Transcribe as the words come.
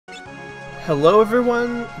Hello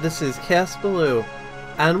everyone, this is Casbaloo,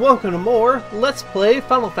 and welcome to more Let's Play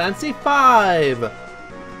Final Fantasy V!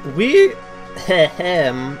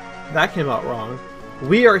 That came out wrong.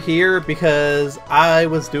 We are here because I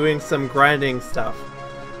was doing some grinding stuff,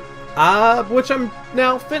 which I'm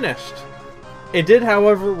now finished. It did,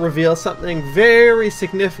 however, reveal something very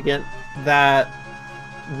significant that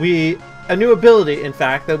a new ability, in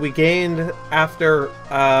fact, that we gained after,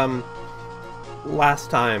 last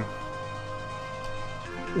time.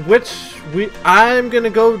 Which I'm gonna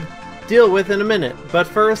go deal with in a minute, but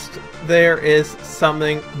first there is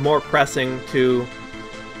something more pressing to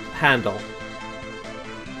handle.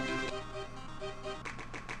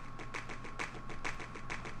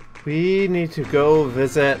 We need to go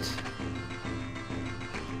visit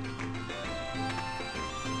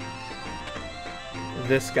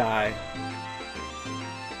this guy,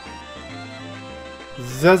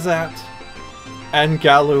 Zazat and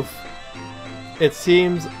Galuf. It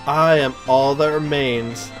seems I am all that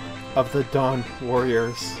remains of the Dawn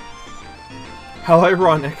Warriors. How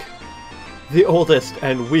ironic. The oldest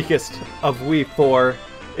and weakest of we four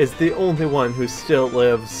is the only one who still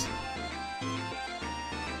lives.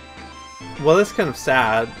 Well, that's kind of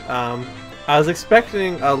sad. I was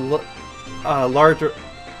expecting a larger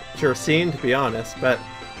scene, to be honest, but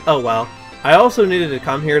oh well. I also needed to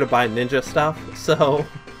come here to buy ninja stuff, so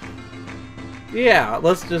yeah,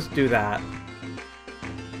 let's just do that.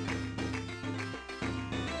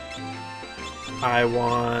 I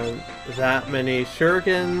want that many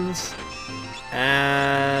shurikens,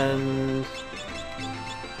 and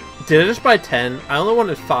did I just buy 10? I only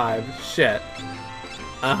wanted 5. Shit.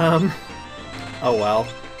 Oh well.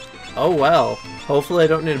 Oh well. Hopefully I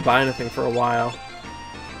don't need to buy anything for a while.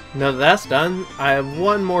 Now that that's done, I have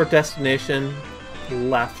one more destination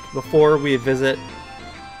left before we visit.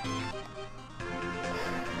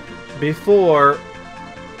 Before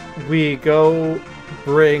we go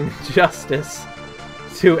bring justice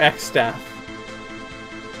to ExDeath.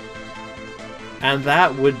 And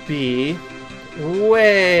that would be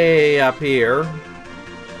way up here.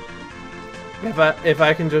 If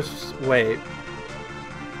I can just wait.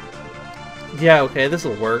 Yeah, okay, this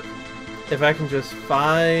will work. If I can just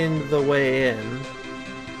find the way in.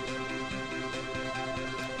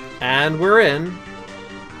 And we're in.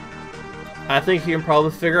 I think you can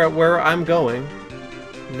probably figure out where I'm going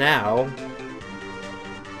now.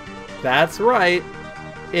 That's right.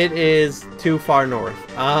 It is too far north.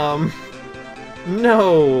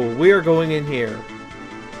 No, we are going in here.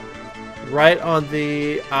 Right on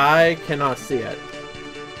the... I cannot see it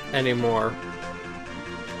anymore.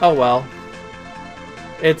 Oh well.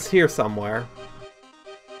 It's here somewhere.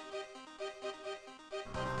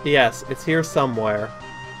 Yes, it's here somewhere.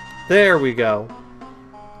 There we go.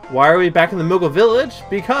 Why are we back in the Moogle village?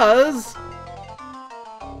 Because...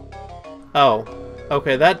 oh.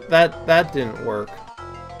 Okay, that didn't work.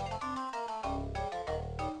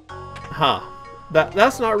 Huh.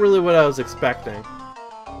 That's not really what I was expecting.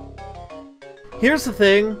 Here's the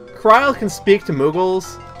thing. Kryl can speak to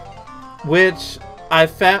Moogles, which I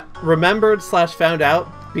remembered/found out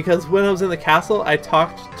because when I was in the castle, I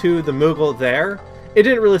talked to the Moogle there. It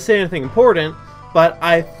didn't really say anything important, but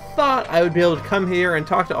I thought I would be able to come here and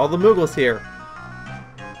talk to all the Moogles here.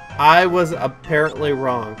 I was apparently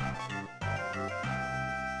wrong.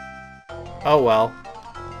 Oh well.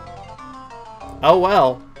 Oh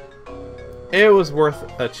well. It was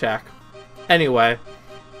worth a check. Anyway.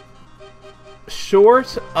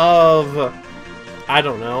 Short of, I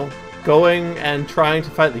don't know, going and trying to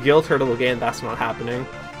fight the Gill Turtle again, that's not happening.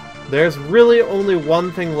 There's really only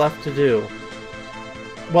one thing left to do.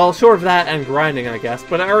 Well, short of that and grinding, I guess,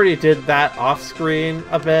 but I already did that off-screen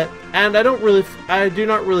a bit, and I do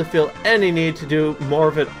not really feel any need to do more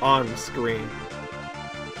of it on-screen.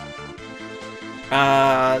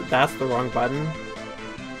 That's the wrong button.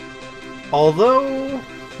 Although,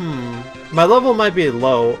 my level might be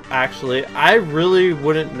low, actually. I really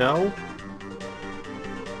wouldn't know.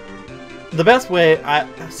 The best way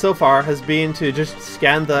so far has been to just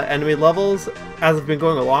scan the enemy levels as I've been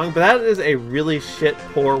going along, but that is a really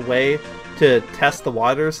poor way to test the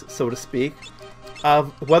waters, so to speak,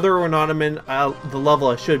 of whether or not I'm in the level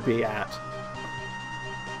I should be at.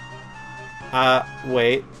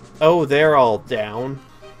 Wait. Oh, they're all down.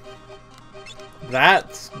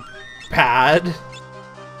 That's bad.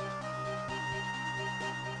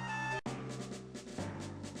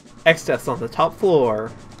 ExDeath's on the top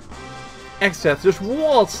floor. ExDeath just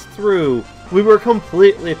waltzed through. We were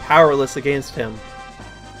completely powerless against him.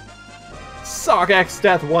 Sock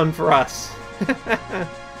ExDeath won for us.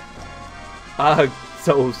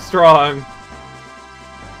 So strong.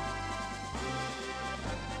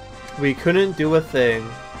 We couldn't do a thing.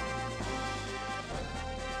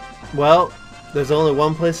 Well, there's only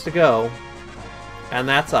one place to go, and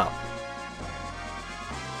that's up.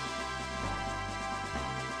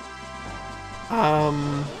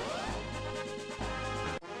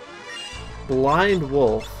 Blind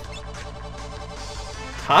Wolf.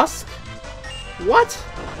 Tusk? What?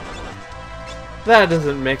 That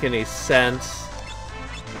doesn't make any sense.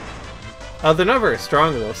 They're not very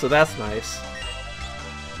strong though, so that's nice.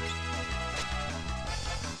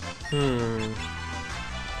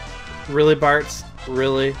 Really, Bartz?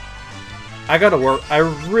 Really? I gotta work. I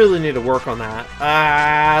really need to work on that.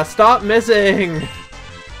 Ah, stop missing!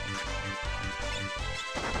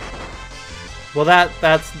 Well,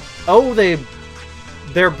 that's... Oh,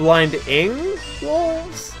 they're blind-ing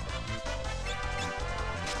wolves?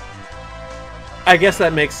 I guess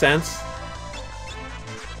that makes sense.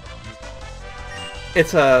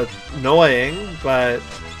 It's annoying, but...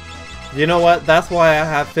 You know what? That's why I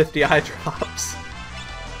have 50 eye drops.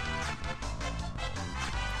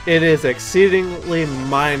 It is exceedingly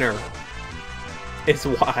minor. It's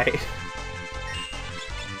why.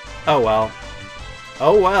 Oh well.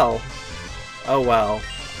 Oh well. Oh well.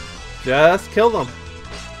 Just kill them.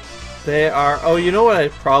 They are... Oh, you know what I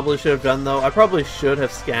probably should have done though? I probably should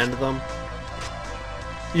have scanned them.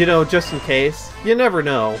 You know, just in case. You never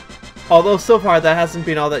know. Although so far that hasn't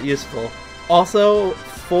been all that useful. Also,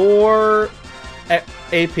 4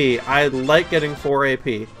 AP. I like getting 4 AP.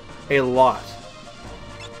 A lot.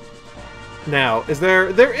 Now, is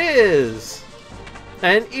there... There is!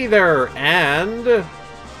 An either and...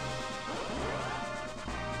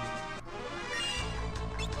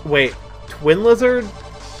 Wait, Twin Lizard?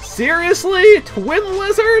 Seriously? Twin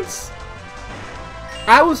Lizards?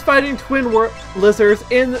 I was fighting Twin Lizards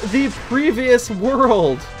in the previous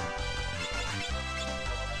world!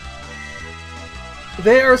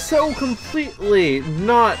 They are so completely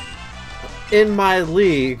not in my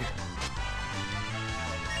league.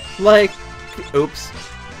 Like, oops.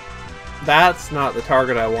 That's not the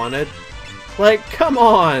target I wanted. Like, come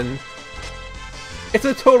on! It's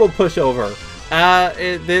a total pushover.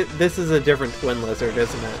 This is a different Twin Lizard,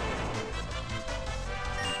 isn't it?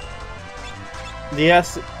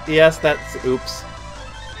 Yes, that's... Oops.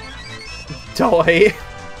 Toy.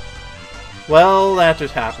 Well, that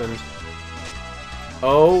just happened.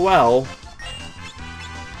 Oh well.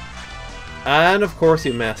 And of course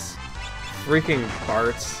you miss. Freaking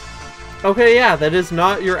Bartz. Okay, yeah, that is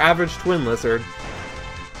not your average Twin Lizard.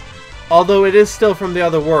 Although it is still from the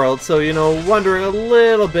other world, so, you know, wondering a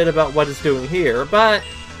little bit about what it's doing here, but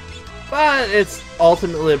it's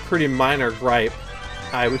ultimately a pretty minor gripe,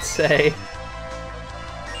 I would say.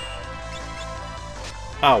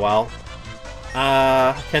 Oh well.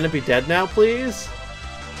 Can it be dead now, please?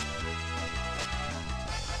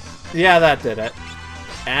 Yeah, that did it.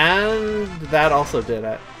 And that also did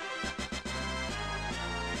it.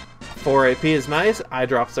 4 AP is nice, eye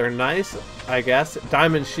drops are nice, I guess.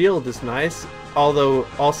 Diamond Shield is nice, although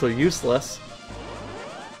also useless.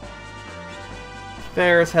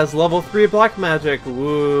 Ferris has level 3 black magic,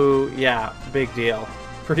 woo, yeah, big deal.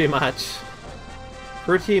 Pretty much.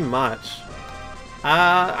 Pretty much.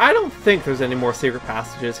 I don't think there's any more secret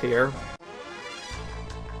passages here.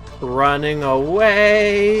 Running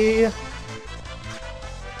away!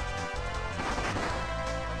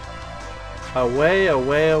 Away,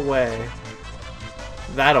 away, away.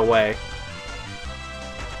 That away.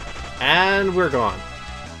 And we're gone.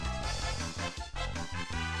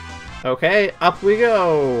 Okay, up we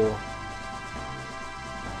go!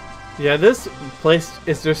 Yeah, this place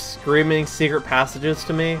is just screaming secret passages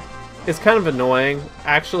to me. It's kind of annoying,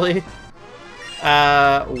 actually.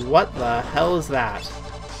 What the hell is that?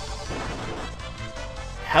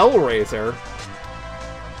 Hellraiser?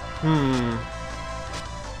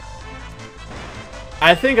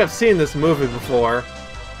 I think I've seen this movie before,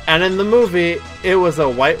 and in the movie, it was a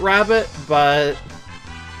white rabbit, but...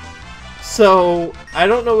 So, I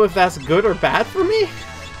don't know if that's good or bad for me?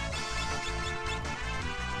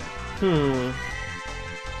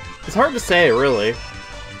 It's hard to say, really.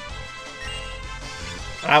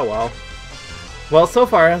 Ah, well. Well, so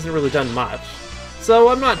far it hasn't really done much, so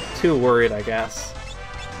I'm not too worried, I guess.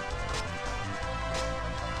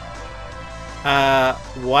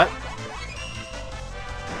 What?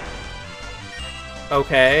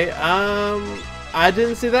 Okay, I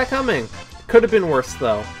didn't see that coming. Could have been worse,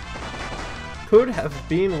 though. Could have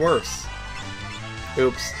been worse.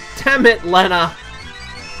 Oops. Damn it, Lena!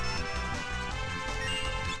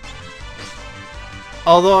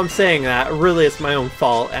 Although I'm saying that, really it's my own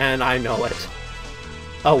fault, and I know it.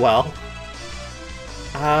 Oh well.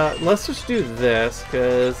 Let's just do this,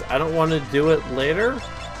 because I don't want to do it later.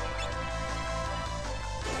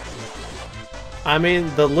 I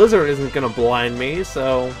mean, the lizard isn't gonna blind me,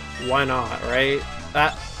 so why not, right?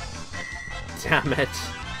 Damn it.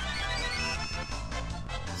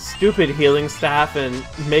 Stupid healing staff and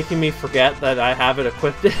making me forget that I have it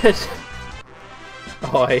equipped.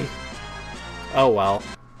 Oi. Oh well.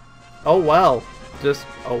 Oh well. Just,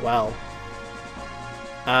 oh well.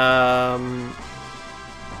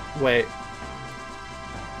 Wait.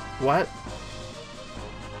 What?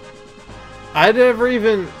 I never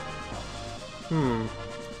even...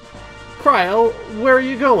 Cryle, where are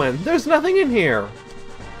you going? There's nothing in here!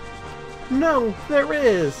 No, there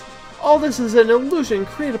is! All this is an illusion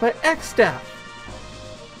created by ExDeath!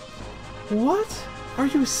 What? Are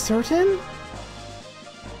you certain?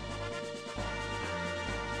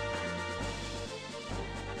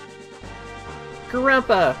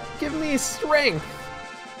 Grandpa, give me strength!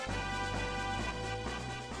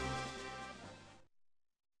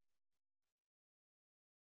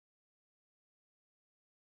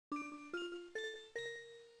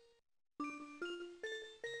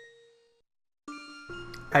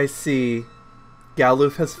 I see.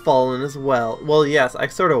 Galoof has fallen as well. Well, yes, I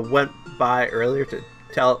sort of went by earlier to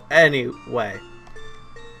tell anyway.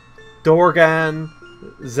 Dorgan,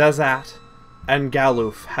 Zezat, and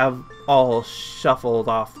Galoof have all shuffled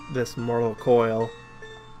off this mortal coil.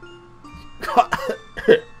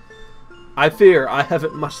 I fear I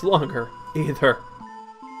haven't much longer, either.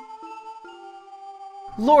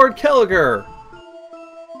 Lord Kelliger!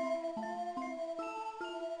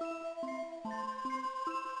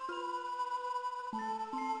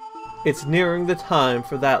 It's nearing the time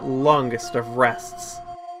for that longest of rests.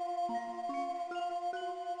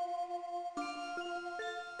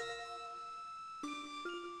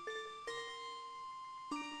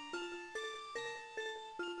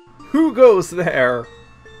 Who goes there?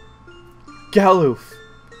 Galoof!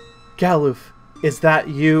 Galoof, is that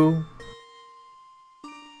you?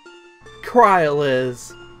 Cryle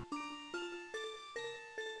is.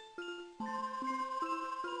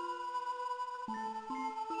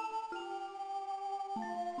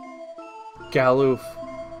 Galoof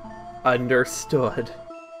understood.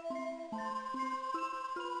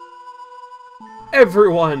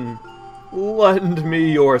 Everyone, lend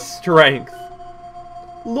me your strength.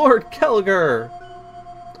 Lord Kelliger,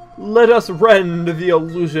 let us rend the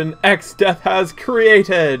illusion ExDeath has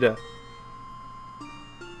created.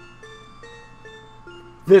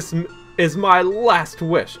 This is my last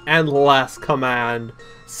wish and last command.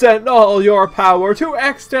 Send all your power to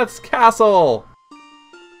ExDeath's castle.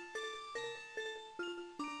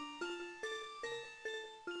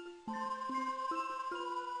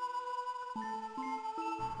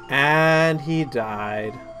 And he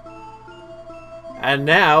died. And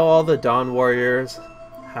now all the Dawn Warriors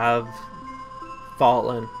have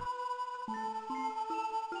fallen.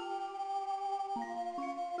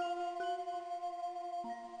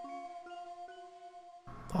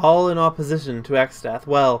 All in opposition to ExDeath.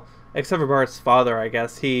 Well, except for Bart's father, I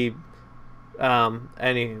guess. He...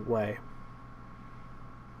 anyway.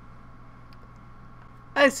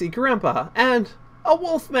 I see Grandpa, and a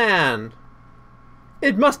wolfman!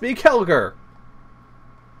 It must be Kelliger!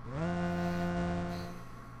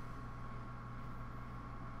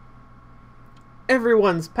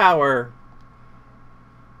 Everyone's power!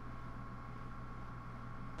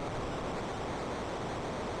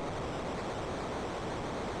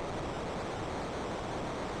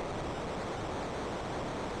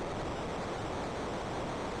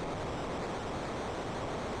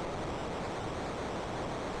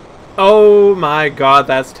 Oh my god,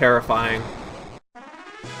 that's terrifying.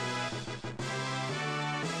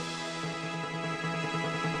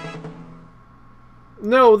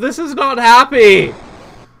 No, this is not happy!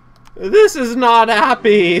 This is not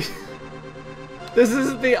happy! This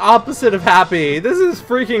is the opposite of happy. This is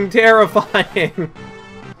freaking terrifying.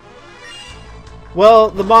 Well,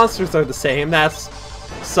 the monsters are the same. That's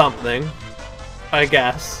something, I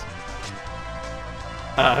guess.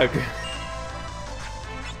 Ugh.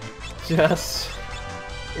 Just...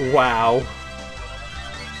 wow.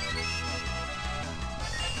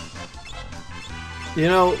 You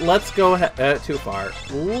know, let's go ahead, too far.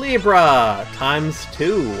 Libra times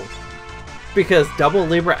 2. Because double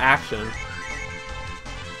Libra action.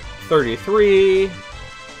 33.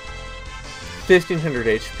 1500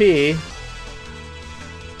 HP.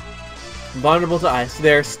 Vulnerable to ice.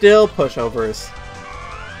 They're still pushovers.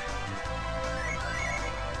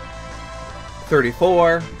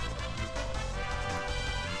 34.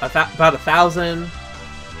 About 1,000.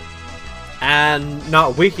 And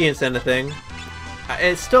not weak against anything.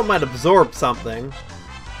 it still might absorb something.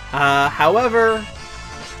 However,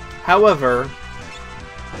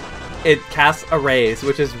 it casts a raise,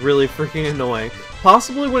 which is really freaking annoying.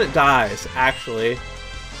 Possibly when it dies, actually.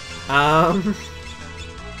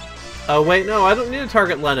 Oh wait, no, I don't need to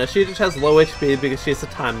target Lena. She just has low HP because she's a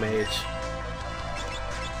time mage.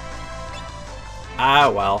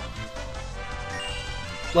 Ah, well.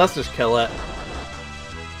 Let's just kill it.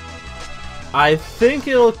 I think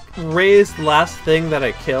it'll raise the last thing that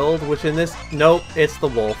I killed, which in this... Nope, it's the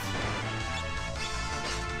wolf.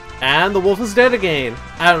 And the wolf is dead again.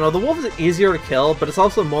 I don't know, the wolf is easier to kill, but it's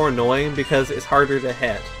also more annoying because it's harder to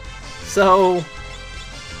hit. So,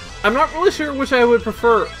 I'm not really sure which I would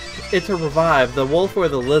prefer it to revive, the wolf or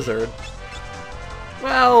the lizard.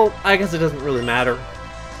 Well, I guess it doesn't really matter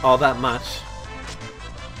all that much.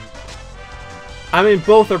 I mean,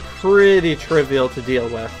 both are pretty trivial to deal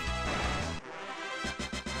with.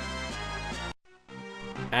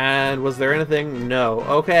 And was there anything? No.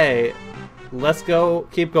 Okay. Let's go.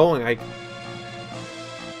 Keep going,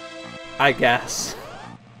 I guess.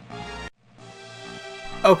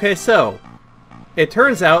 Okay, so it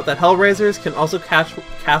turns out that Hellraisers can also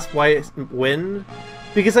cast White Wind,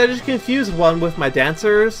 because I just confused one with my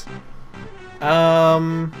dancers.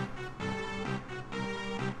 Dagger,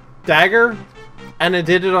 and I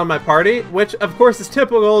did it on my party, which of course is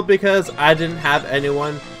typical because I didn't have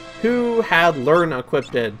anyone who had Learn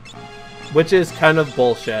equipped, which is kind of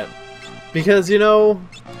bullshit. Because, you know.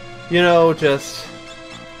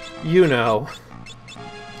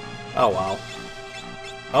 Oh well.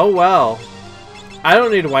 Oh well. I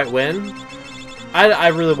don't need White Wind. I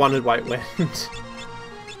really wanted White Wind.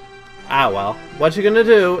 Ah well. What you gonna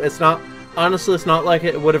do? It's not... Honestly, it's not like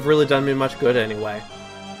it would have really done me much good anyway.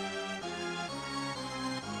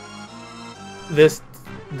 This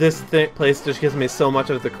place just gives me so much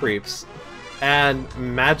of the creeps. And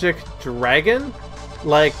Magic Dragon?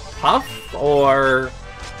 Like Puff? Or...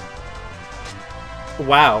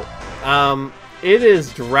 Wow. It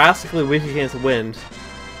is drastically weak against wind.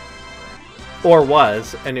 Or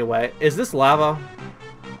was, anyway. Is this lava?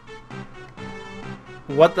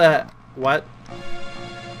 What the... What?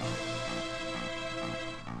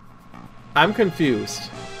 I'm confused.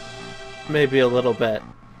 Maybe a little bit.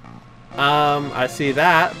 I see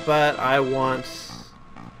that, but I want...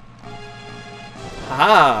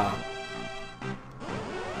 Ah!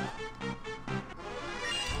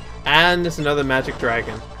 And it's another magic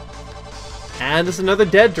dragon. And it's another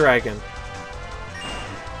dead dragon.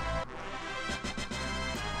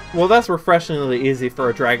 Well, that's refreshingly easy for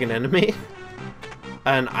a dragon enemy.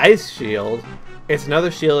 An ice shield. It's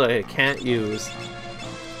another shield I can't use.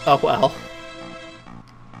 Oh well.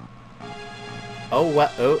 Oh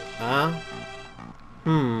what? Oh,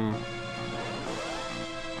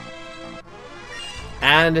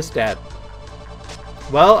 And it's dead.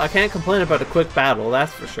 Well, I can't complain about a quick battle,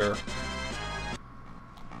 that's for sure.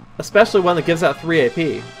 Especially one that gives out 3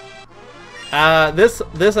 AP. This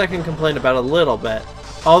I can complain about a little bit.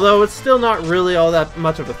 Although it's still not really all that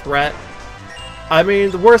much of a threat. I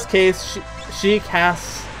mean, the worst case, she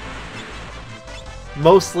casts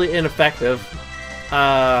mostly ineffective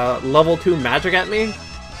level 2 magic at me.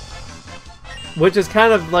 Which is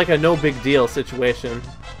kind of like a no big deal situation.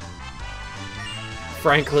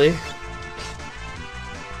 Frankly.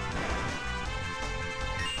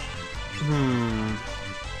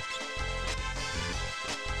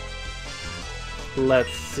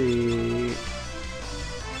 Let's see...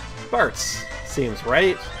 Bart's seems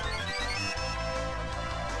right.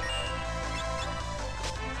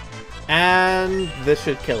 And this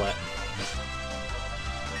should kill it.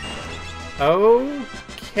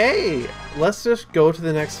 Okay, let's just go to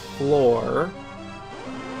the next floor.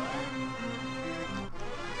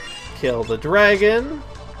 Kill the dragon.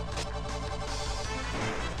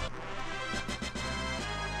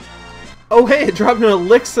 Oh hey, it dropped an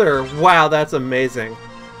elixir! Wow, that's amazing.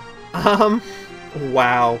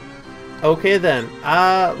 Wow. Okay then,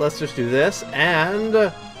 let's just do this,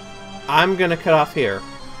 and I'm gonna cut off here.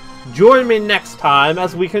 Join me next time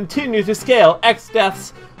as we continue to scale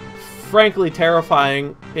ExDeath's frankly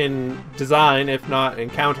terrifying in design, if not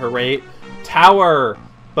encounter rate, tower.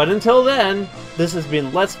 But until then, this has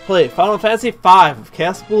been Let's Play Final Fantasy V of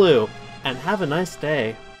Chaos Blue, and have a nice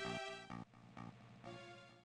day.